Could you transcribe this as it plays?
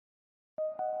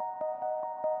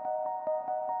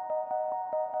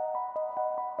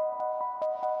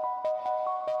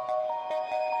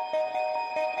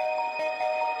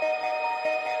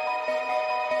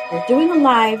We're doing a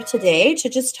live today to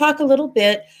just talk a little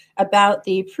bit about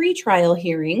the pretrial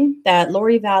hearing that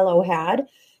Lori Vallow had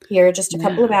here just a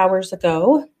couple of hours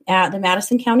ago at the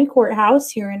Madison County Courthouse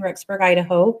here in Rexburg,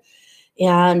 Idaho,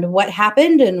 and what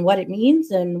happened and what it means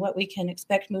and what we can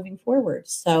expect moving forward.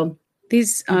 So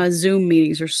these Zoom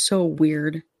meetings are so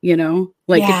weird,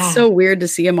 it's so weird to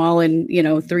see them all in,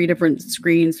 3 different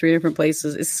screens, 3 different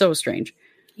places. It's so strange.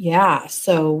 Yeah.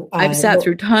 So I've sat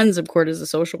through tons of court as a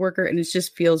social worker, and it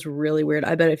just feels really weird.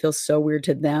 I bet it feels so weird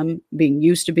to them being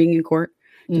used to being in court.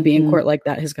 To be in court like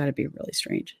that has got to be really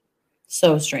strange.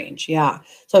 So strange. Yeah.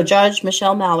 So Judge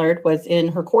Michelle Mallard was in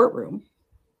her courtroom,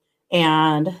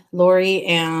 and Lori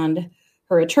and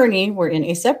her attorney were in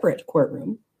a separate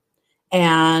courtroom,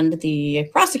 and the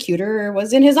prosecutor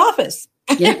was in his office.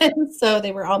 Yeah. So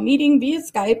they were all meeting via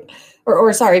Skype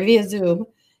or via Zoom.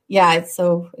 Yeah, it's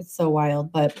so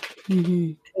wild, but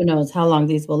who knows how long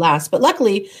these will last. But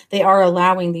luckily, they are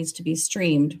allowing these to be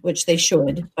streamed, which they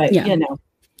should. But,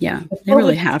 Yeah, they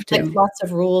really have to. Like lots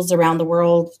of rules around the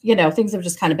world, things have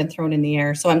just kind of been thrown in the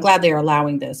air. So I'm glad they are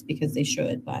allowing this because they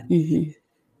should. But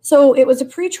So it was a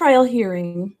pretrial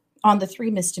hearing on the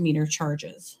 3 misdemeanor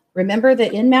charges. Remember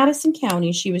that in Madison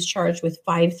County, she was charged with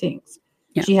 5 things.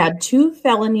 Yeah. She had 2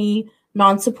 felony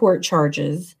non-support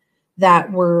charges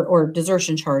that were, or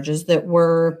desertion charges that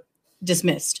were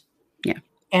dismissed. Yeah.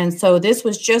 And so this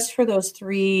was just for those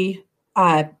 3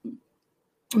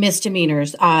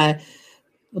 misdemeanors. The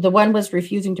one was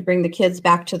refusing to bring the kids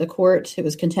back to the court. It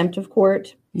was contempt of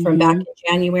court from back in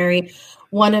January.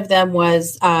 One of them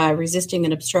was resisting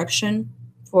an obstruction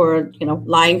for,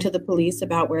 lying to the police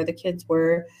about where the kids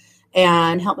were.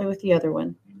 And help me with the other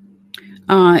one.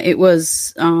 It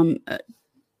was...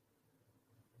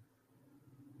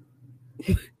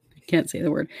 I can't say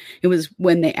the word. It was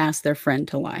when they asked their friend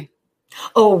to lie.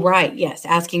 Oh, right. Yes.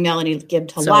 Asking Melanie Gibb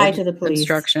to lie to the police.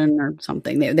 Obstruction or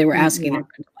something. They were asking their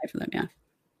friend to lie for them. Yeah.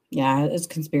 Yeah. It's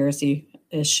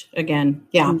conspiracy-ish again.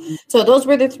 Yeah. So those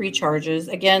were the 3 charges.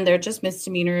 Again, they're just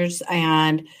misdemeanors.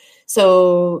 And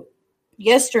so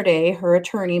yesterday, her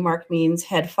attorney, Mark Means,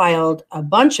 had filed a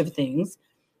bunch of things.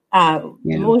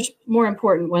 The more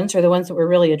important ones are the ones that were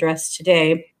really addressed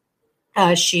today.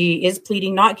 She is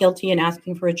pleading not guilty and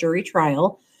asking for a jury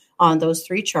trial on those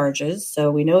 3 charges.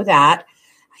 So we know that.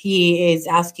 He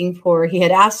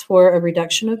had asked for a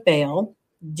reduction of bail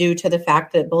due to the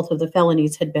fact that both of the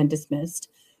felonies had been dismissed.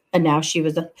 And now she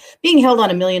was being held on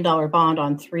 $1 million bond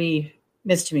on 3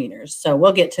 misdemeanors. So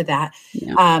we'll get to that.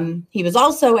 Yeah. He was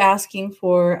also asking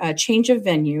for a change of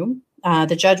venue.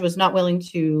 The judge was not willing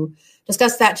to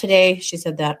discuss that today. She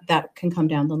said that can come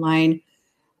down the line.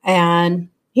 And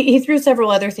he threw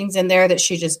several other things in there that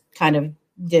she just kind of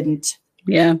didn't.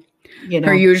 Yeah.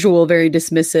 Her usual very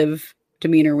dismissive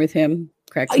demeanor with him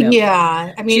cracks me up.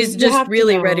 Yeah. I mean, she's just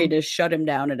really ready to shut him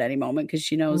down at any moment because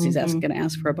she knows he's going to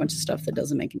ask for a bunch of stuff that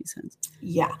doesn't make any sense.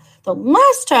 Yeah. The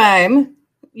last time,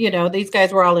 these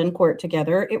guys were all in court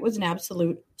together, it was an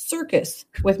absolute circus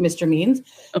with Mr. Means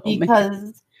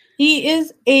because he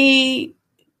is a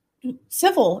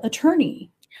civil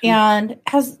attorney and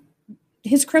has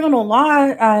his criminal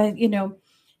law,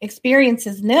 experience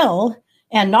is nil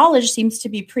and knowledge seems to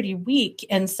be pretty weak.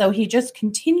 And so he just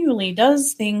continually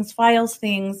does things, files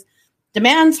things,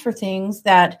 demands for things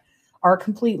that are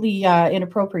completely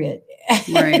inappropriate.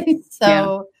 Right.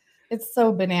 So it's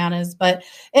so bananas. But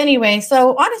anyway,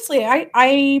 so honestly,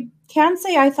 I can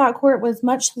say I thought court was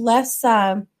much less,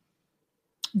 dare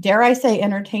I say,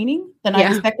 entertaining than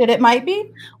I expected it might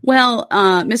be. Well,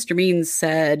 Mr. Means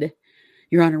said,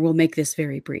 Your Honor, we'll make this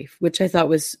very brief, which I thought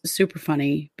was super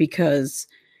funny because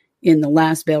in the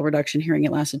last bail reduction hearing,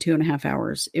 it lasted 2.5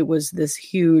 hours. It was this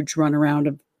huge runaround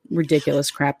of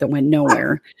ridiculous crap that went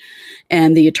nowhere.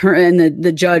 And the attorney and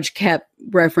the judge kept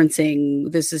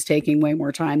referencing this is taking way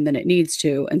more time than it needs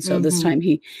to. And so this time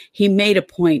he made a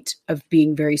point of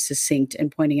being very succinct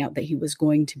and pointing out that he was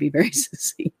going to be very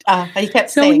succinct. He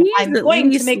kept saying, I'm going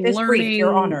to make this brief,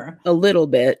 Your Honor. A little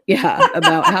bit,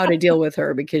 about how to deal with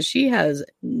her because she has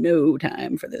no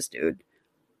time for this dude.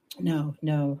 No,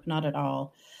 not at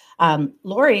all.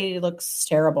 Lori looks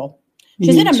terrible.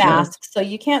 She's in a mask, so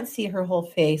you can't see her whole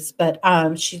face, but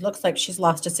she looks like she's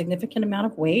lost a significant amount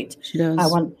of weight. She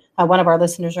does. One of our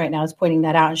listeners right now is pointing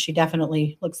that out, and she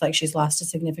definitely looks like she's lost a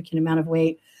significant amount of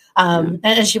weight.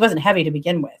 And she wasn't heavy to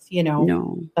begin with,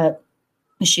 No. But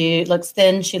she looks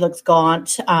thin. She looks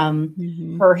gaunt.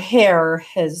 Her hair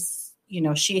has,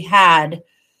 she had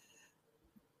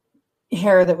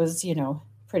hair that was,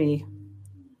 pretty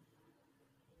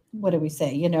what do we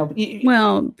say?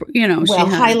 Well, she had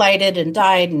highlighted and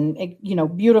dyed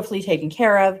and, beautifully taken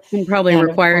care of. and probably And of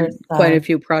required course, quite a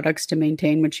few products to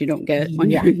maintain, which you don't get when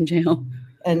yeah. you're in jail.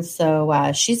 And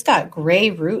so she's got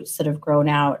gray roots that have grown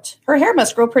out. Her hair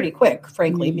must grow pretty quick,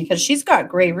 frankly, because she's got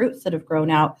gray roots that have grown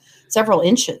out several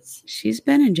inches. She's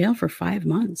been in jail for 5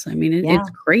 months. I mean, it's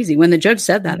crazy. When the judge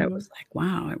said that, I was like,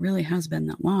 wow, it really has been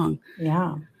that long.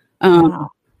 Yeah.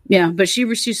 Yeah, but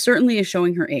she certainly is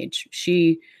showing her age.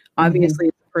 She obviously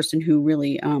is a person who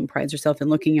really prides herself in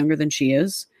looking younger than she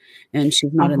is, and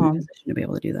she's not in the position to be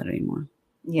able to do that anymore.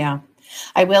 Yeah.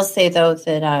 I will say, though,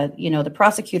 that, the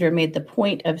prosecutor made the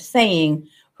point of saying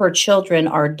her children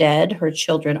are dead, her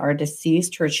children are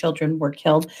deceased, her children were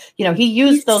killed. He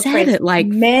used those phrases like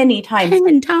many times.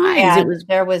 10 times. And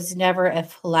there was never a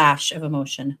flash of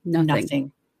emotion.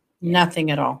 Nothing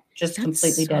at all. Just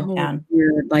completely deadpan.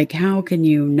 Weird. Like, how can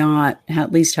you not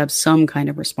at least have some kind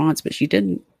of response? But she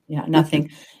didn't. Yeah,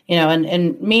 nothing.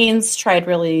 And Means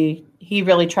he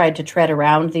really tried to tread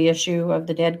around the issue of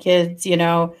the dead kids,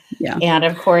 Yeah. And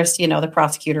of course, the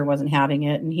prosecutor wasn't having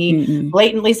it. And he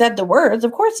blatantly said the words.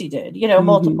 Of course he did,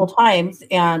 multiple times.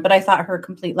 But I thought her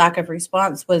complete lack of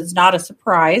response was not a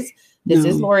surprise. This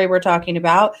is Lori we're talking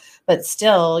about. But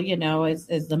still,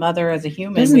 as the mother, as a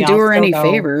human, doesn't do her any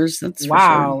favors. That's wow.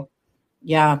 For sure.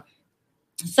 Yeah.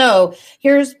 So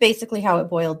here's basically how it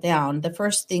boiled down. The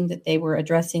first thing that they were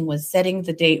addressing was setting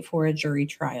the date for a jury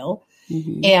trial.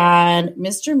 And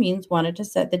Mr. Means wanted to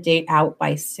set the date out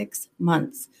by 6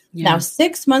 months. Yeah. Now,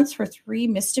 6 months for 3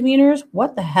 misdemeanors?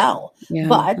 What the hell? Yeah,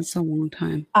 but that's a long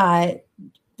time.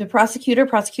 The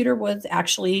prosecutor was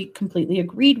actually completely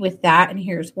agreed with that. And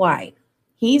here's why.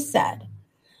 He said,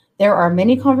 there are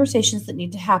many conversations that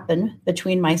need to happen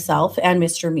between myself and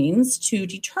Mr. Means to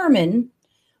determine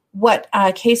what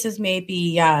cases may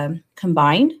be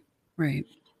combined, right,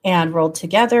 and rolled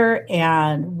together,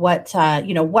 and what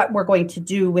we're going to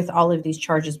do with all of these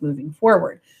charges moving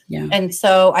forward. Yeah. And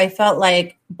so I felt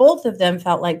like both of them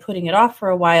felt like putting it off for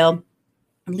a while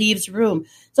leaves room.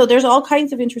 So there's all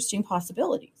kinds of interesting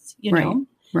possibilities. Right.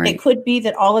 It could be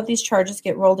that all of these charges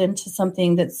get rolled into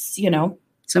something that's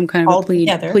some kind of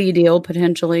a plea deal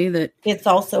potentially. That it's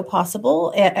also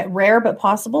possible, rare but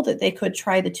possible, that they could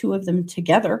try the two of them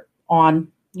together on,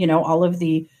 all of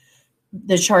the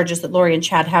charges that Lori and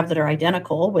Chad have that are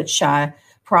identical, which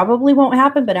probably won't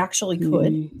happen, but actually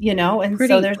could, and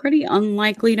so there's pretty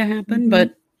unlikely to happen,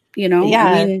 but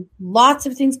lots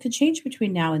of things could change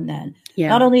between now and then. Yeah.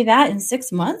 Not only that, in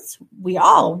 6 months, we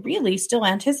all really still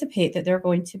anticipate that there are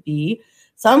going to be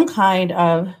some kind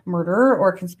of murder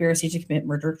or conspiracy to commit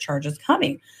murder charges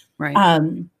coming. Right.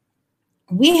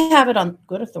 We have it on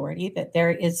good authority that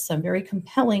there is some very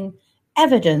compelling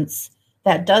evidence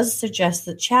that does suggest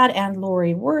that Chad and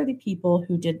Lori were the people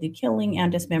who did the killing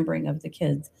and dismembering of the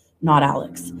kids, not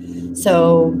Alex.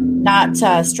 So not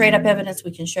straight up evidence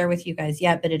we can share with you guys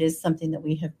yet, but it is something that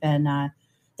we have been, that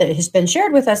has been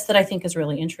shared with us that I think is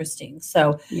really interesting.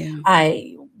 So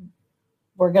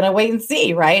we're going to wait and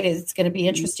see, right? It's going to be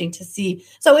interesting to see.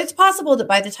 So it's possible that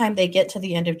by the time they get to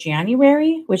the end of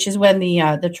January, which is when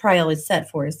the trial is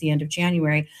set for, is the end of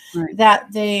January,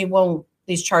 that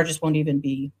these charges won't even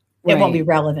be, it won't be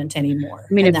relevant anymore.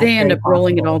 I mean, if they end up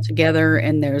rolling it all together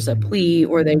and there's a plea,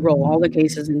 or they roll all the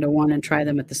cases into one and try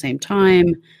them at the same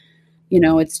time,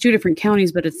 it's 2 different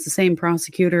counties, but it's the same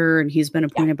prosecutor and he's been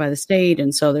appointed by the state.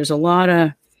 And so there's a lot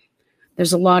of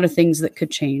things that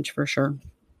could change for sure.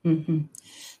 Mm-hmm.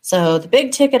 So the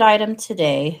big ticket item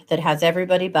today that has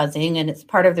everybody buzzing, and it's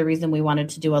part of the reason we wanted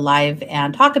to do a live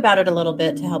and talk about it a little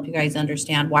bit to help you guys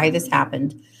understand why this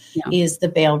happened, is the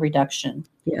bail reduction.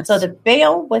 Yes. So the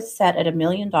bail was set at $1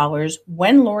 million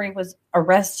when Lori was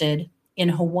arrested in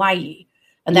Hawaii,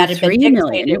 and that had been $3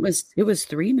 million. It was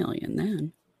 $3 million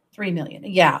then. $3 million.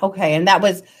 Yeah. Okay. And that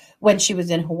was when she was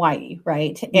in Hawaii,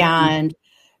 right? Mm-hmm. And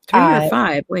 3 or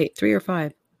 5. Wait, 3 or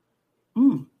 5.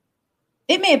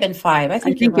 It may have been 5. I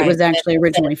think it was actually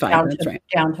originally 5. That's right.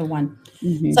 Down to 1.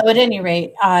 Mm-hmm. So at any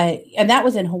rate, and that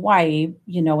was in Hawaii,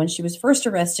 when she was first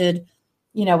arrested,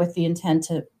 with the intent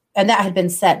to, and that had been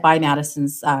set by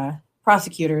Madison's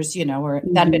prosecutors, or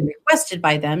that had been requested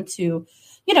by them to,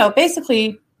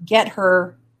 basically get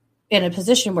her in a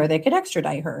position where they could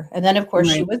extradite her. And then, of course,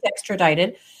 she was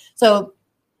extradited. So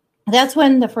that's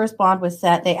when the first bond was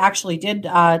set. They actually did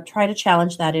try to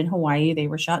challenge that in Hawaii. They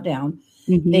were shot down.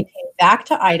 Mm-hmm. They came back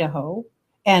to Idaho,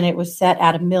 and it was set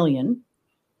at $1 million.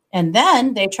 And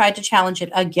then they tried to challenge it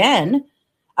again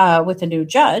with a new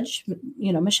judge,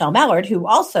 Michelle Mallard, who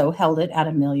also held it at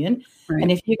 $1 million. Right.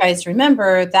 And if you guys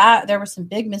remember that, there were some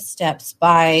big missteps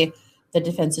by the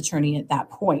defense attorney at that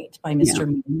point, by Mr.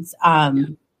 Means.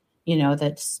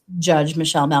 that Judge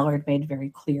Michelle Mallard made very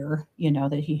clear,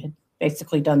 that he had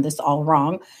basically done this all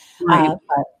wrong. Right.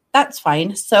 But that's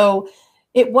fine. So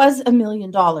it was $1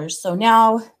 million. So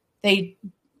now they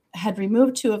had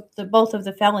removed both of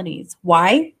the felonies.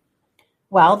 Why?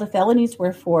 Well, the felonies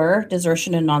were for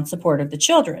desertion and non-support of the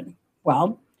children.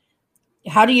 Well,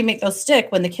 how do you make those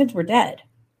stick when the kids were dead?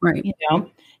 Right.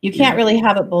 You can't really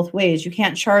have it both ways. You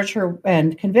can't charge her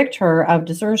and convict her of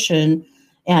desertion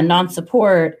and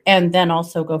non-support and then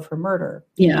also go for murder.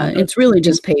 Yeah, it's really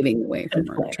just paving the way for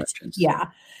murder charges. Yeah.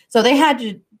 So they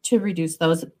had to reduce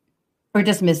those or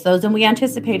dismiss those, and we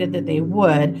anticipated that they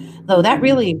would, though that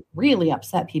really, really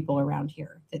upset people around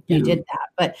here that they did that.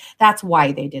 But that's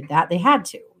why they did that. They had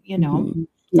to, Mm-hmm.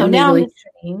 So now Mr.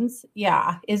 Means,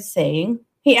 is saying,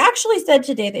 he actually said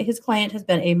today that his client has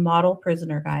been a model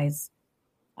prisoner, guys.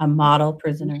 A model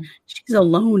prisoner. She's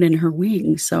alone in her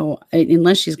wing, so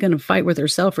unless she's going to fight with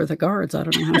herself or the guards, I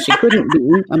don't know how she couldn't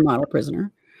be a model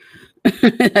prisoner.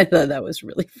 I thought that was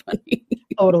really funny.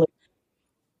 Totally.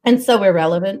 And so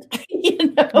irrelevant,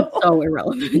 So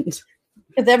irrelevant.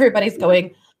 Because everybody's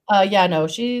going, no,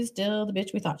 she's still the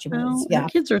bitch we thought she was. Her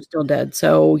kids are still dead.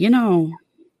 So,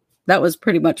 that was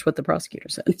pretty much what the prosecutor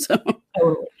said. So,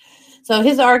 totally. So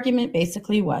his argument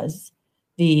basically was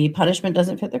the punishment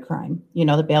doesn't fit the crime.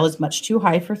 The bail is much too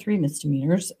high for 3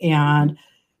 misdemeanors and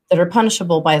that are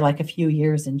punishable by like a few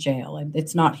years in jail. And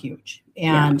it's not huge.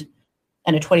 And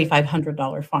a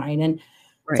 $2,500 fine. And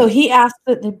so he asked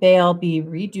that the bail be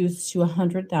reduced to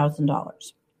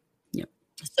 $100,000. Yep.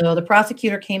 So the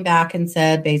prosecutor came back and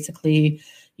said, basically,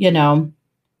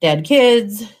 dead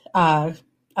kids,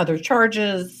 other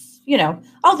charges,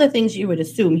 all the things you would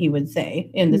assume he would say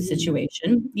in this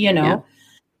situation,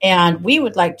 and we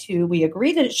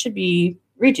agree that it should be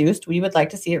reduced. We would like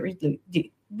to see it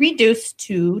reduced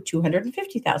to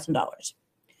 $250,000.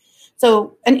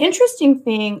 So an interesting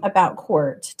thing about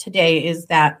court today is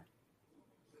that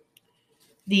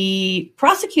the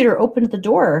prosecutor opened the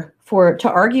door to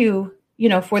argue,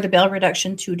 for the bail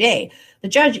reduction today. The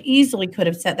judge easily could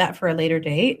have set that for a later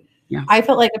date. Yeah. I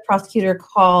felt like the prosecutor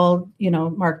called,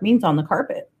 Mark Means on the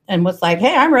carpet and was like,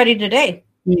 hey, I'm ready today.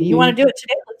 Mm-hmm. You want to do it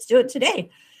today? Let's do it today.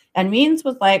 And Means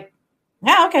was like,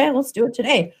 yeah, okay, let's do it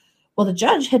today. Well, the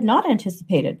judge had not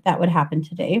anticipated that would happen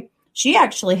today. She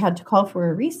actually had to call for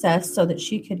a recess so that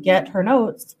she could get her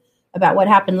notes about what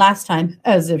happened last time,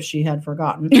 as if she had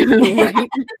forgotten.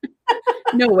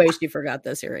 No way she forgot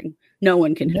this hearing. No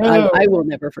one can. No. I will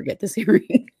never forget this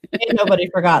hearing. Nobody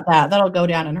forgot that. That'll go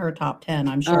down in her top 10,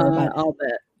 I'm sure. But I'll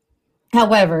bet.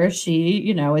 However, she,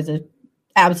 is an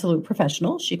absolute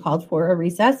professional. She called for a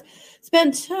recess,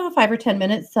 spent 5 or 10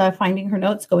 minutes finding her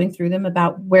notes, going through them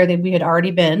about where we had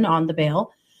already been on the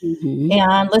bail. Mm-hmm.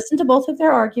 And listened to both of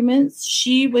their arguments.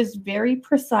 She was very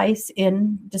precise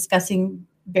in discussing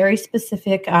very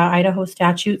specific Idaho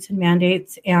statutes and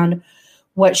mandates and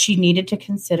what she needed to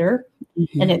consider.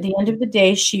 Mm-hmm. And at the end of the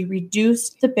day, she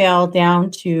reduced the bail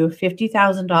down to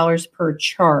 $50,000 per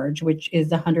charge, which is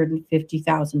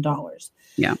 $150,000.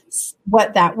 Yeah.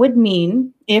 What that would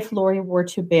mean if Lori were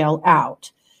to bail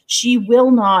out, she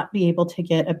will not be able to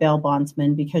get a bail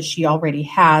bondsman because she already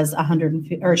has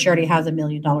 $1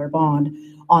 million bond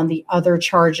on the other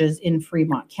charges in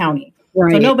Fremont County.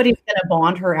 Right. So nobody's going to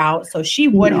bond her out. So she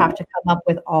would have to come up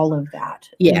with all of that.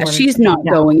 Yeah, she's not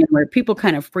going anywhere. People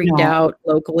kind of freaked out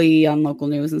locally on local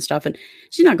news and stuff, and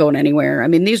she's not going anywhere. I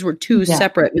mean, these were 2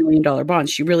 separate $1 million bonds.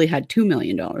 She really had $2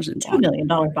 million in bonds. $2 million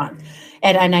bonds.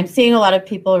 And I'm seeing a lot of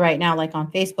people right now, like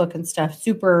on Facebook and stuff,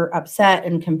 super upset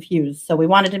and confused. So we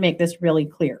wanted to make this really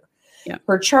clear. Yeah.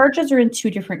 Her charges are in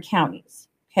 2 different counties.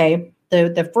 Okay.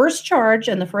 The first charge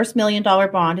and the first $1 million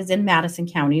bond is in Madison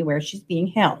County where she's being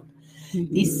held.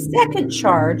 The second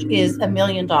charge is $1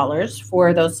 million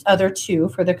for those other 2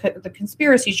 for the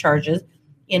conspiracy charges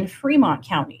in Fremont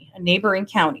County, a neighboring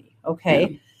county. Okay.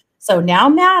 Yeah. So now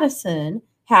Madison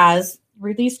has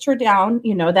released her down.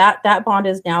 That bond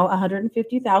is now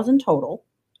 $150,000 total.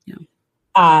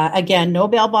 Yeah. Again, no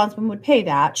bail bondsman would pay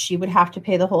that. She would have to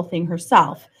pay the whole thing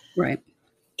herself. Right.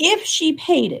 If she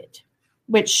paid it,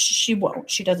 which she won't,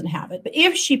 she doesn't have it, but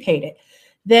if she paid it,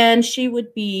 then she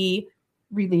would be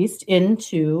released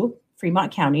into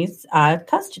Fremont County's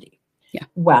custody. Yeah.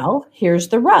 Well, here's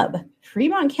the rub.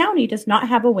 Fremont County does not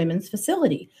have a women's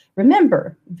facility.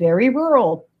 Remember, very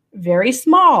rural, very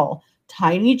small,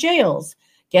 tiny jails.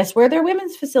 Guess where their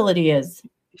women's facility is?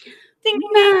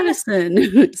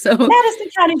 Madison. So Madison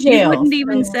County Jail. She wouldn't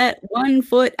even set 1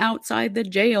 foot outside the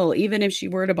jail, even if she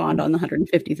were to bond on the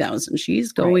 $150,000.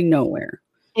 She's going nowhere.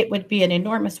 It would be an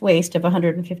enormous waste of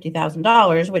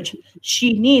 $150,000, which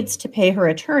she needs to pay her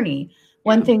attorney.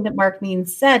 one thing that Mark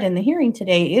Means said in the hearing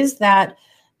today is that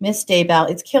Miss Daybell,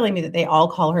 it's killing me that they all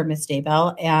call her Miss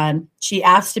Daybell, and she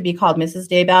asked to be called Mrs.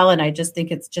 Daybell, and I just think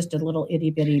it's just a little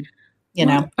itty bitty,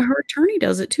 know. Her attorney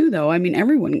does it too, though. I mean,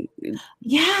 everyone.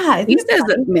 Yeah, he says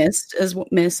that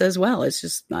Miss as well. It's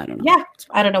just, I don't know. Yeah,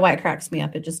 I don't know why it cracks me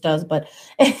up. It just does. But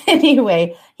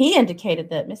anyway, he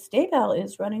indicated that Miss Daybell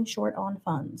is running short on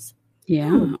funds.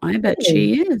 Yeah, I bet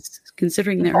she is,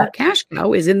 considering that her cash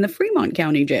cow is in the Fremont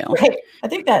County Jail. Right. I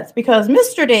think that's because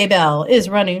Mr. Daybell is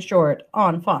running short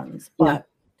on funds. But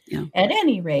at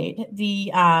any rate,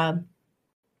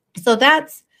 so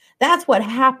that's what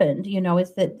happened,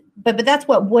 is that, but that's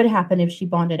what would happen if she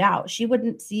bonded out. She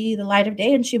wouldn't see the light of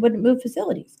day and she wouldn't move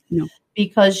facilities. No.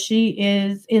 Because she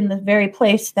is in the very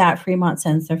place that Fremont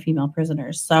sends their female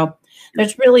prisoners. So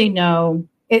there's really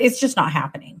it's just not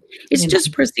happening. It's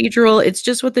just procedural. It's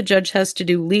just what the judge has to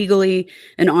do legally.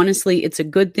 And honestly, it's a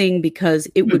good thing because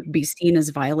it would be seen as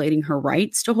violating her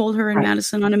rights to hold her in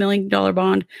Madison on $1 million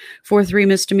bond for 3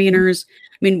 misdemeanors.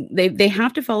 I mean, they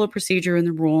have to follow procedure and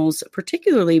the rules,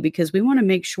 particularly because we want to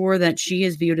make sure that she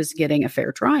is viewed as getting a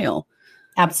fair trial.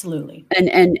 Absolutely.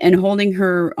 And holding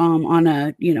her on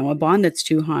a bond that's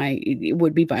too high, it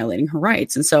would be violating her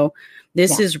rights. And so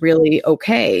this is really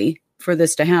okay for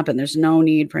this to happen. There's no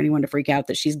need for anyone to freak out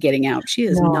that she's getting out. She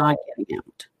is not getting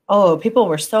out. Oh, people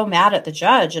were so mad at the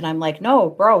judge. And I'm like, no,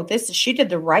 bro, she did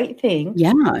the right thing.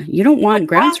 Yeah. You don't want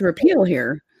grounds for appeal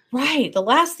here. Right. The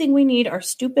last thing we need are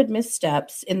stupid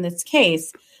missteps in this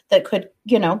case that could,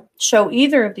 show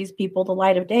either of these people the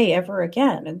light of day ever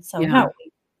again. And so no,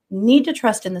 we need to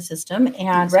trust in the system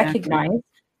and recognize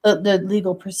the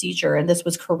legal procedure. And this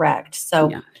was correct.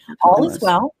 So all is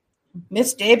well.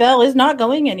 Miss Daybell is not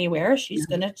going anywhere. She's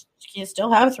going to still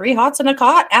have 3 hots and a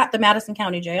cot at the Madison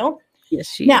County Jail. Yes,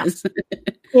 she is.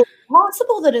 It's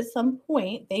possible that at some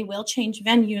point they will change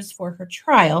venues for her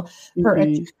trial. Her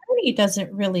attorney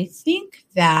doesn't really think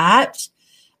that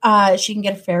she can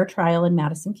get a fair trial in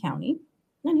Madison County.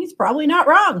 And he's probably not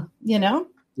wrong,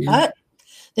 But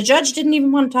the judge didn't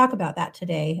even want to talk about that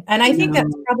today. And I think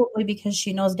that's probably because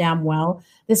she knows damn well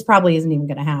this probably isn't even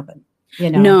going to happen.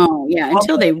 No,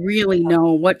 until they really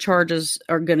know what charges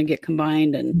are going to get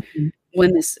combined and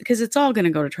when because it's all going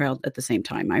to go to trial at the same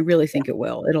time. I really think it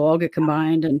will. It'll all get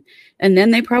combined and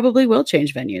then they probably will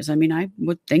change venues. I mean, I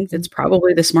would think that's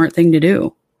probably the smart thing to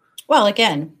do. Well,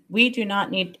 again, we do not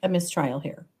need a mistrial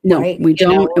here. No, right? we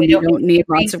don't. We don't need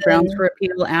lots of grounds for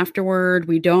appeal afterward.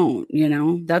 We don't,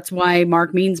 That's why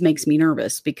Mark Means makes me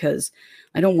nervous because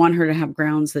I don't want her to have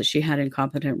grounds that she had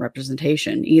incompetent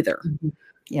representation either.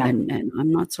 Yeah. And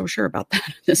I'm not so sure about that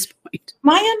at this point.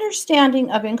 My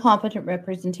understanding of incompetent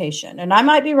representation, and I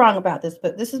might be wrong about this,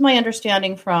 but this is my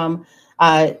understanding from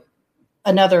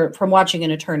from watching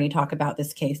an attorney talk about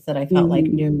this case that I felt like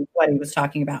knew what he was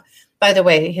talking about. By the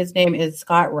way, his name is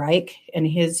Scott Reich and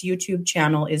his YouTube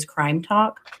channel is Crime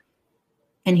Talk.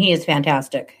 And he is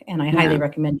fantastic. And I highly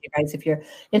recommend you guys, if you're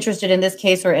interested in this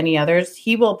case or any others,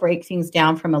 he will break things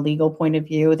down from a legal point of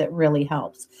view that really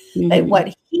helps. But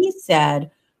what he said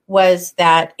was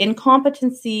that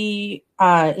incompetency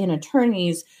in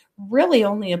attorneys really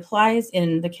only applies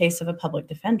in the case of a public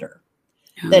defender.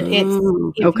 That if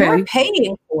you're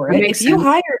paying for it, if you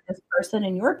hire this person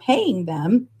and you're paying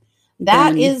them,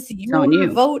 that is your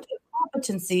vote of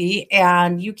competency.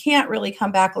 And you can't really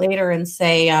come back later and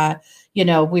say,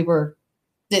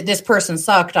 this person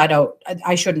sucked.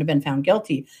 I shouldn't have been found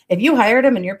guilty. If you hired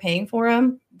him and you're paying for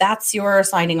him, that's your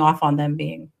signing off on them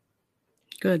being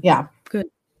good. Yeah. Good.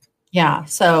 Yeah.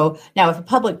 So now if a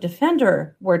public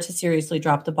defender were to seriously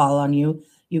drop the ball on you,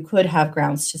 you could have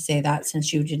grounds to say that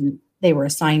since they were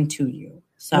assigned to you.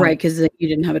 So right. Because you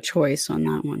didn't have a choice on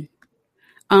that one.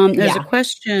 There's a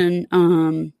question.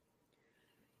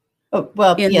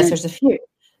 There's a few.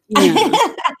 Yeah.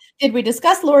 Did we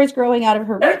discuss Lori's growing out of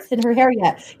her roots in her hair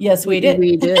yet? Yes, we did.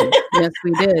 We did. Yes,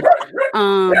 we did.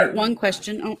 One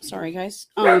question. Oh, sorry, guys.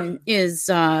 Is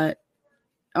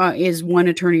one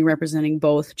attorney representing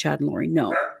both Chad and Lori?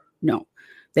 No.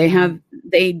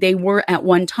 They were at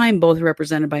one time both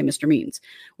represented by Mr. Means,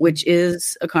 which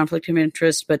is a conflict of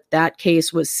interest, but that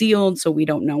case was sealed, so we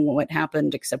don't know what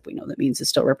happened, except we know that Means is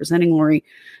still representing Lori,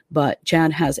 but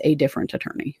Chad has a different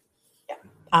attorney.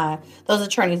 Those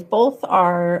attorneys both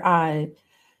are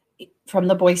from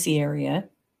the Boise area,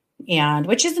 and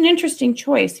which is an interesting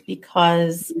choice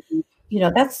because,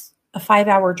 that's a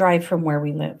 5-hour drive from where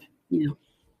we live. Yeah.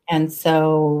 And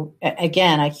so,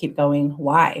 again, I keep going,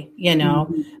 why,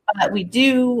 but we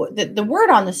do, the word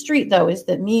on the street, though, is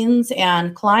that Means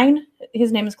and Klein,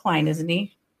 his name is Klein, isn't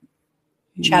he?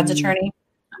 Chad's attorney.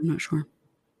 I'm not sure.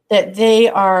 that they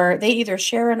either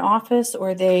share an office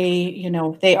or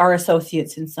they are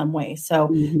associates in some way. So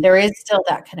there is still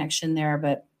that connection there,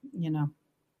 but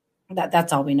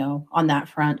that's all we know on that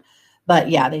front. But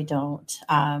yeah, they don't.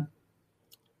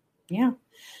 Yeah.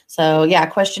 So yeah,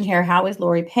 question here. How is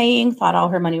Lori paying? Thought all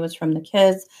her money was from the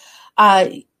kids.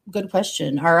 Good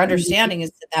question. Our understanding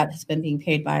is that has been being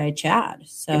paid by Chad.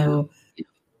 So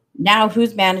now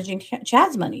who's managing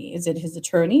Chad's money? Is it his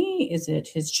attorney? Is it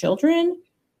his children?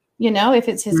 If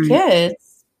it's his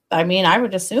kids, I mean, I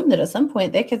would assume that at some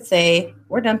point they could say,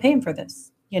 we're done paying for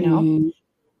this.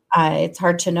 It's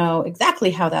hard to know exactly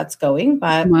how that's going,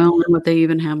 but and what they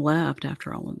even have left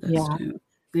after all of this too.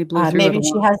 They blew through maybe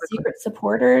she has secret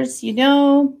supporters,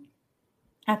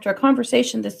 after a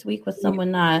conversation this week with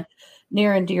someone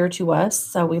near and dear to us.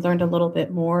 So we learned a little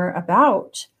bit more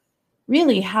about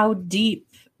really how deep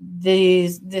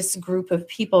this group of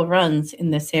people runs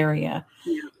in this area.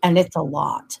 And it's a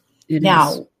lot.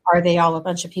 Now, are they all a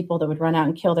bunch of people that would run out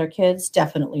and kill their kids?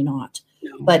 Definitely not.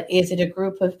 No. But is it a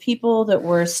group of people that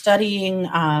were studying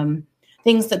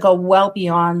things that go well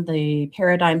beyond the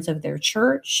paradigms of their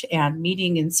church and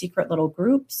meeting in secret little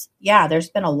groups? Yeah, there's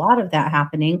been a lot of that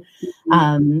happening.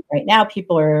 Right now,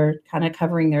 people are kind of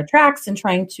covering their tracks and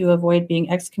trying to avoid being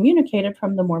excommunicated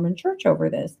from the Mormon church over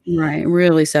this. Right,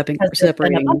 really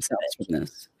separating themselves from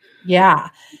this. Yeah.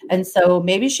 And so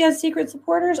maybe she has secret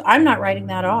supporters. I'm not writing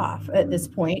that off at this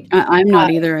point. I'm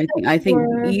not either. I think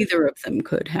either of them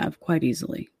could have quite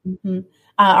easily.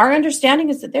 Our understanding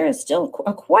is that there is still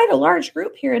quite a large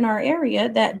group here in our area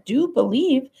that do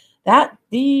believe that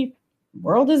the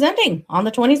world is ending on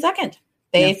the 22nd.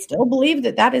 They still believe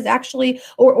that is actually,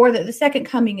 or that the second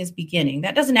coming is beginning.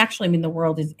 That doesn't actually mean the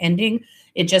world is ending.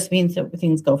 It just means that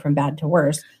things go from bad to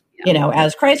worse.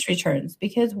 As Christ returns,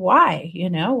 because why?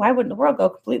 Why wouldn't the world go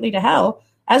completely to hell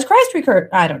as Christ returns?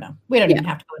 I don't know. We don't even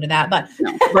have to go into that, but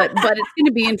but it's going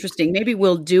to be interesting. Maybe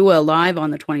we'll do a live on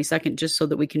the 22nd just so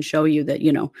that we can show you that,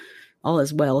 all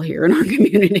is well here in our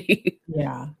community.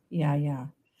 Yeah.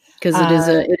 Because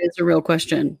it is a real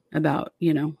question about,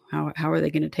 how are they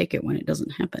going to take it when it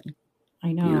doesn't happen?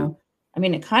 I know. I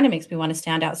mean, it kind of makes me want to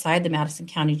stand outside the Madison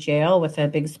County Jail with a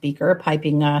big speaker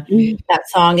piping that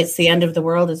song, It's the End of the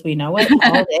World as We Know It,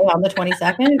 all day on the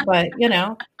 22nd. But,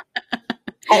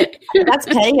 that's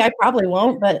petty. I probably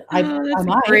won't, but I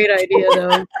might. A great idea,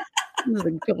 though. That's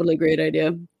a totally great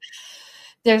idea.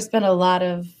 There's been a lot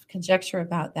of conjecture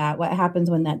about that. What happens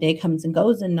when that day comes and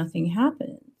goes and nothing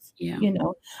happens? Yeah.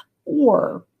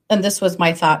 And this was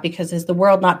my thought, because has the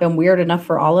world not been weird enough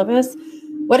for all of us?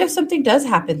 What if something does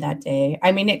happen that day?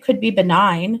 I mean, it could be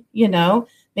benign,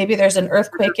 maybe there's an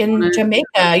earthquake in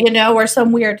Jamaica, or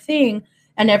some weird thing.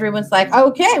 And everyone's like,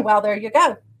 okay, well, there you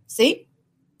go. See,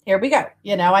 here we go.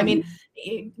 I mean,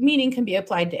 meaning can be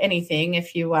applied to anything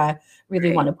if you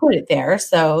really want to put it there.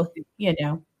 So,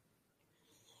 it's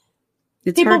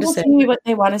people hard to will say see what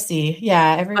they want to see.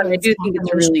 Yeah. I do think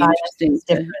it's really interesting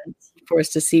for us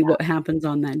to see what happens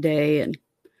on that day. And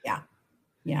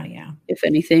Yeah. If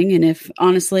anything, and if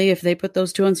they put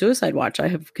those two on suicide watch, I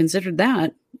have considered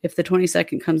that if the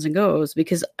 22nd comes and goes,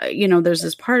 because, there's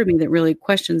this part of me that really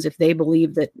questions if they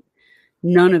believe that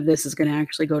none of this is going to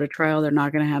actually go to trial. They're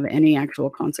not going to have any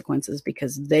actual consequences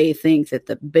because they think that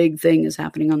the big thing is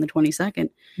happening on the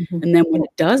 22nd. And then when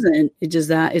it doesn't, is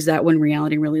that when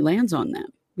reality really lands on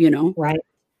them, Right.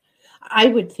 I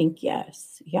would think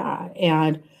yes. Yeah.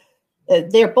 And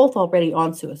they're both already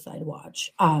on suicide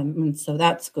watch. And so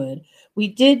that's good.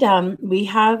 We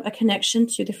have a connection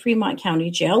to the Fremont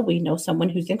County Jail. We know someone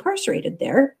who's incarcerated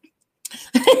there.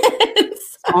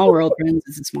 Small world, friends.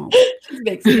 It's a small world. It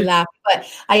makes me laugh. But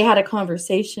I had a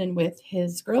conversation with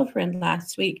his girlfriend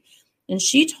last week, and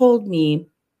she told me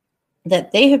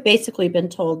that they have basically been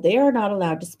told they are not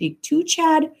allowed to speak to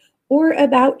Chad or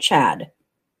about Chad.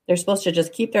 They're supposed to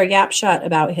just keep their yap shut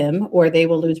about him, or they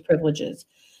will lose privileges.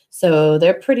 So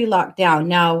they're pretty locked down.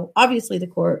 Now, obviously,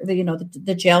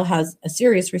 the jail has a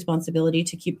serious responsibility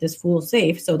to keep this fool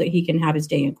safe so that he can have his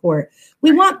day in court.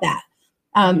 We want that.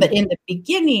 But in the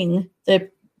beginning,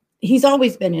 he's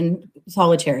always been in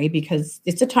solitary because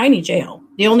it's a tiny jail.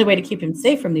 The only way to keep him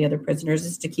safe from the other prisoners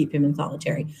is to keep him in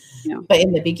solitary. Yeah. But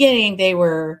in the beginning,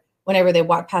 whenever they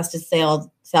walked past his cell,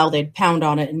 they'd pound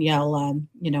on it and yell,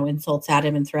 insults at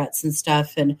him and threats and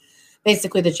stuff. And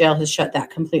basically, the jail has shut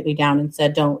that completely down and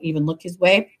said, don't even look his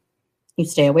way. You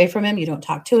stay away from him. You don't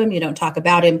talk to him. You don't talk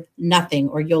about him, nothing,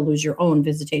 or you'll lose your own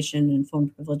visitation and phone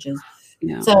privileges.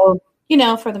 Yeah. So,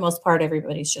 for the most part,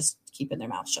 everybody's just keeping their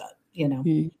mouth shut,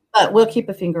 But we'll keep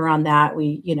a finger on that.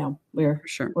 We're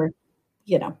when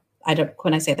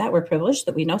I say that, we're privileged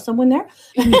that we know someone there.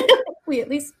 We at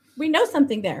least we know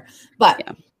something there.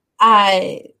 But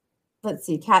let's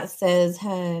see. Kat says,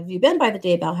 have you been by the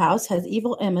Daybell house? Has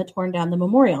evil Emma torn down the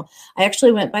memorial? I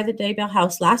actually went by the Daybell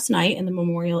house last night and the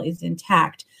memorial is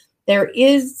intact.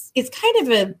 It's kind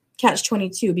of a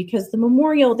catch-22 because the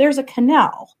memorial, there's a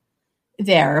canal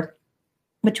there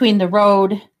between the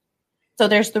road. So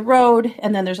there's the road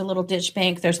and then there's a little ditch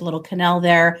bank. There's a little canal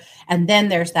there. And then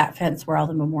there's that fence where all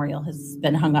the memorial has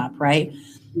been hung up, right?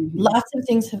 Mm-hmm. Lots of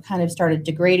things have kind of started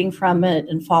degrading from it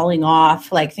and falling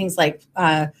off, like things like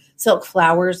silk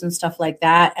flowers and stuff like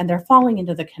that. And they're falling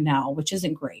into the canal, which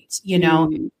isn't great, you know?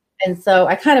 Mm-hmm. And so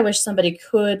I kind of wish somebody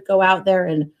could go out there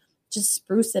and just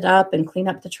spruce it up and clean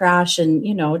up the trash and,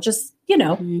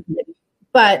 mm-hmm.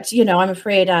 But, I'm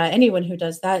afraid anyone who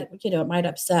does that, it might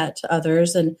upset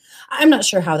others. And I'm not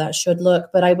sure how that should look,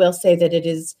 but I will say that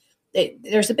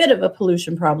there's a bit of a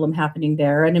pollution problem happening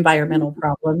there, an environmental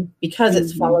problem, because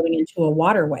it's following into a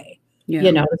waterway,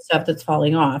 the stuff that's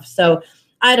falling off. So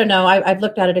I don't know. I've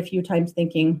looked at it a few times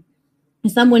thinking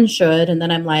someone should. And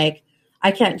then I'm like,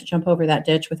 I can't jump over that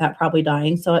ditch without probably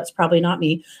dying. So it's probably not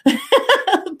me.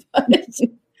 But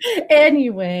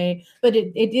anyway, but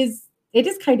it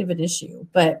is kind of an issue,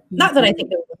 but not that I think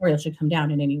the memorial should come down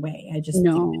in any way. I just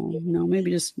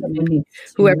maybe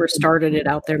whoever started it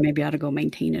out there maybe ought to go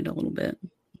maintain it a little bit.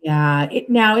 Yeah.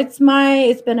 It's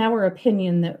been our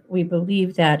opinion that we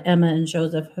believe that Emma and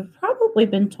Joseph have probably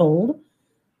been told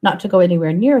not to go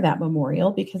anywhere near that memorial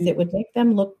because it would make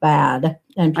them look bad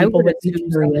and people would be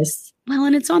curious. Well,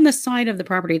 and it's on the side of the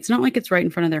property. It's not like it's right in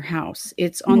front of their house.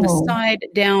 It's on the side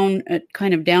down,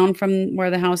 kind of down from where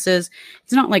the house is.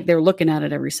 It's not like they're looking at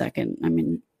it every second. I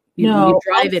mean, you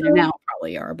drive in and out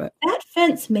probably are, but that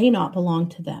fence may not belong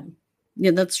to them.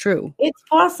 Yeah, that's true. It's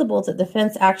possible that the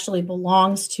fence actually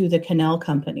belongs to the canal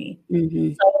company.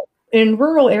 Mm-hmm. So in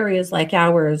rural areas like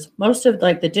ours, most of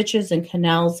like the ditches and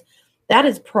canals, that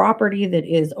is property that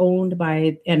is owned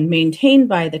by and maintained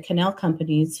by the canal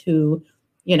companies who,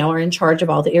 are in charge of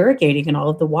all the irrigating and all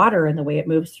of the water and the way it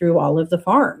moves through all of the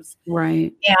farms.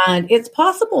 Right. And it's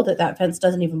possible that fence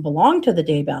doesn't even belong to the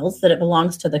Daybells, that it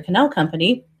belongs to the canal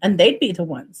company, and they'd be the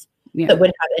ones that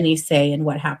would have any say in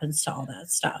what happens to all that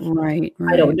stuff. Right.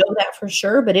 I don't know that for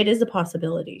sure, but it is a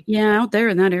possibility. Yeah, out there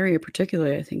in that area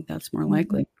particularly, I think that's more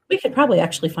likely. We could probably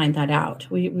actually find that out.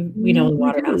 We know the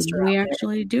water master. We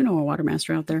actually do know a water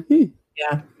master out there.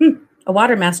 Yeah. A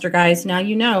water master, guys.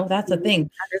 Now that's a thing.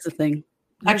 That is a thing.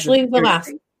 Actually, we'll ask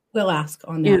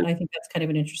on that. Yeah. I think that's kind of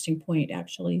an interesting point,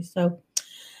 actually. So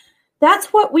that's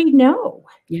what we know.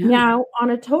 Yeah. Now,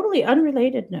 on a totally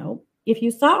unrelated note, if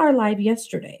you saw our live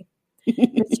yesterday,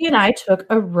 Christy and I took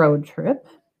a road trip.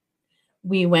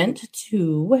 We we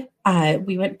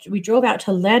drove out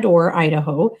to Leadore,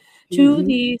 Idaho, to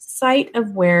the site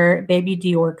of where baby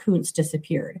Dior Kuntz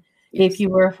disappeared. Yes. If you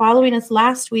were following us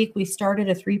last week, we started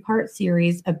a 3-part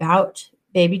series about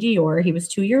baby Dior. He was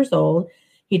 2 years old.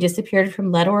 He disappeared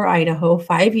from Leadore, Idaho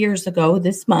 5 years ago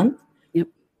this month. Yep.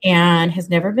 And has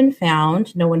never been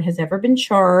found. No one has ever been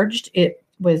charged. It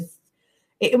was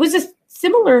a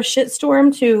similar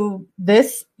shitstorm to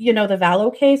this, the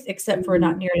Vallow case, except for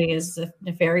not nearly as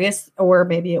nefarious, or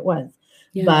maybe it was.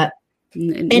 Yeah. But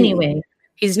anyway.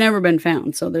 He's never been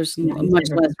found, so there's much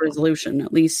less resolution.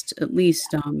 At least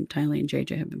Tylee and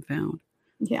JJ have been found.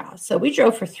 Yeah, so we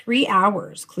drove for 3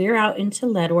 hours, clear out into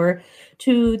Leadore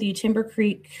to the Timber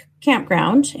Creek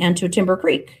campground and to Timber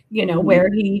Creek,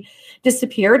 where he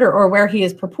disappeared or where he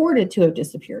is purported to have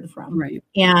disappeared from. Right.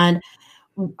 And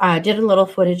did a little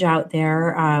footage out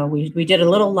there. We did a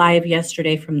little live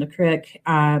yesterday from the creek,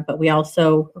 but we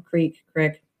also, creek.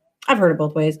 I've heard it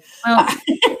both ways. Well,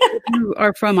 if you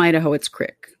are from Idaho, it's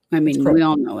Crick. I mean, we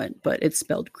all know it, but it's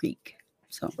spelled Creek.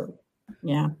 So,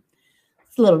 yeah,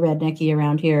 it's a little rednecky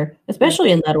around here,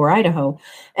 especially in Leadore, Idaho.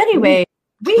 Anyway,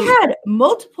 we had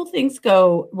multiple things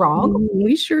go wrong.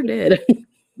 We sure did.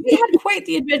 We had quite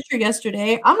the adventure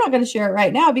yesterday. I'm not going to share it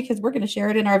right now because we're going to share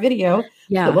it in our video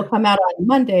that will come out on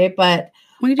Monday. But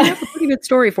we do have a pretty good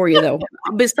story for you, though.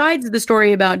 Besides the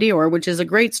story about Dior, which is a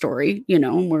great story,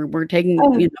 we're taking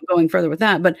going further with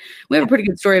that. But we have a pretty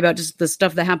good story about just the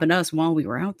stuff that happened to us while we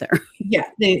were out there. Yeah,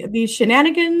 the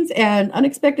shenanigans and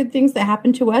unexpected things that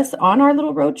happened to us on our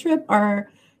little road trip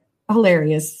are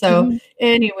hilarious. So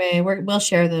anyway, we'll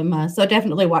share them. So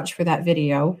definitely watch for that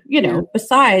video.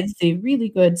 Besides the really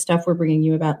good stuff we're bringing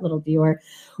you about little Dior,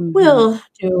 we'll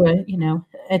do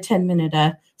a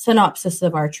 10-minute synopsis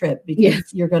of our trip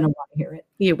because you're going to want to hear it.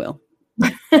 You will.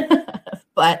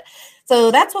 But so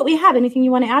that's what we have. Anything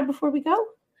you want to add before we go?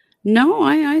 No,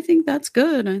 I think that's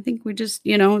good. I think we just,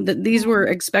 these were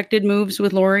expected moves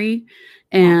with Lori,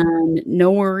 and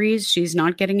no worries. She's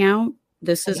not getting out.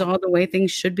 This is all the way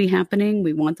things should be happening.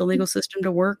 We want the legal system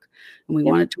to work, and we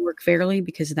want it to work fairly,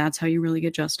 because that's how you really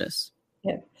get justice.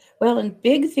 Yeah. Well, and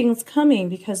big things coming,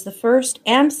 because the first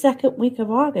and second week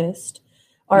of August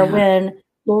are when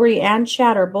Lori and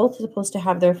Chad are both supposed to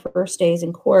have their first days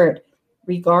in court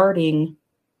regarding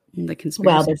the conspiracy.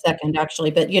 Well, their second actually,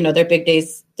 but their big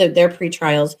days, their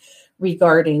pre-trials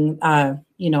regarding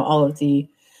all of the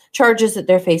charges that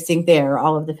they're facing there,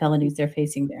 all of the felonies they're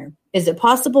facing there. Is it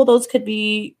possible those could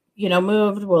be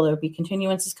moved? Will there be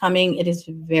continuances coming? It is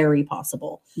very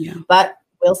possible. Yeah. But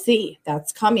we'll see.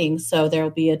 That's coming. So there will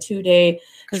be a 2-day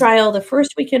trial the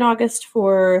first week in August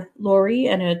for Lori,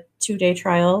 and a 2-day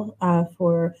trial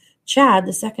for Chad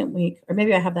the second week. Or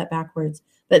maybe I have that backwards.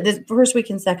 But the first week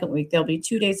and second week, there'll be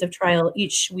 2 days of trial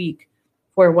each week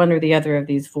for one or the other of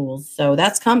these fools. So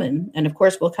that's coming. And of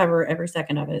course, we'll cover every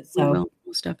second of it. So we will,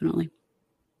 most definitely.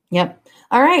 Yep.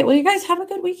 All right. Well, you guys have a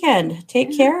good weekend.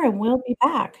 Take care, and we'll be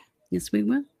back. Yes, we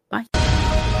will. Bye.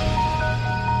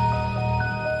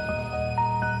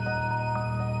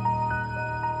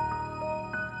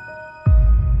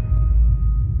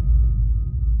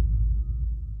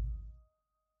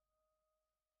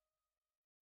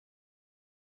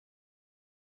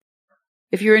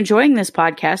 If you're enjoying this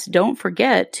podcast, don't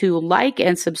forget to like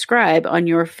and subscribe on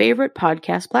your favorite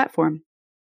podcast platform.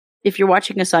 If you're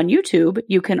watching us on YouTube,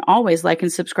 you can always like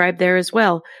and subscribe there as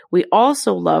well. We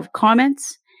also love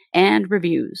comments and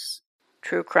reviews.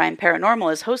 True Crime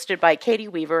Paranormal is hosted by Katie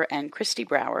Weaver and Christy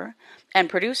Brower, and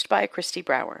produced by Christy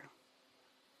Brower.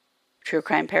 True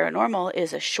Crime Paranormal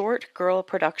is a Short Girl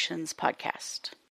Productions podcast.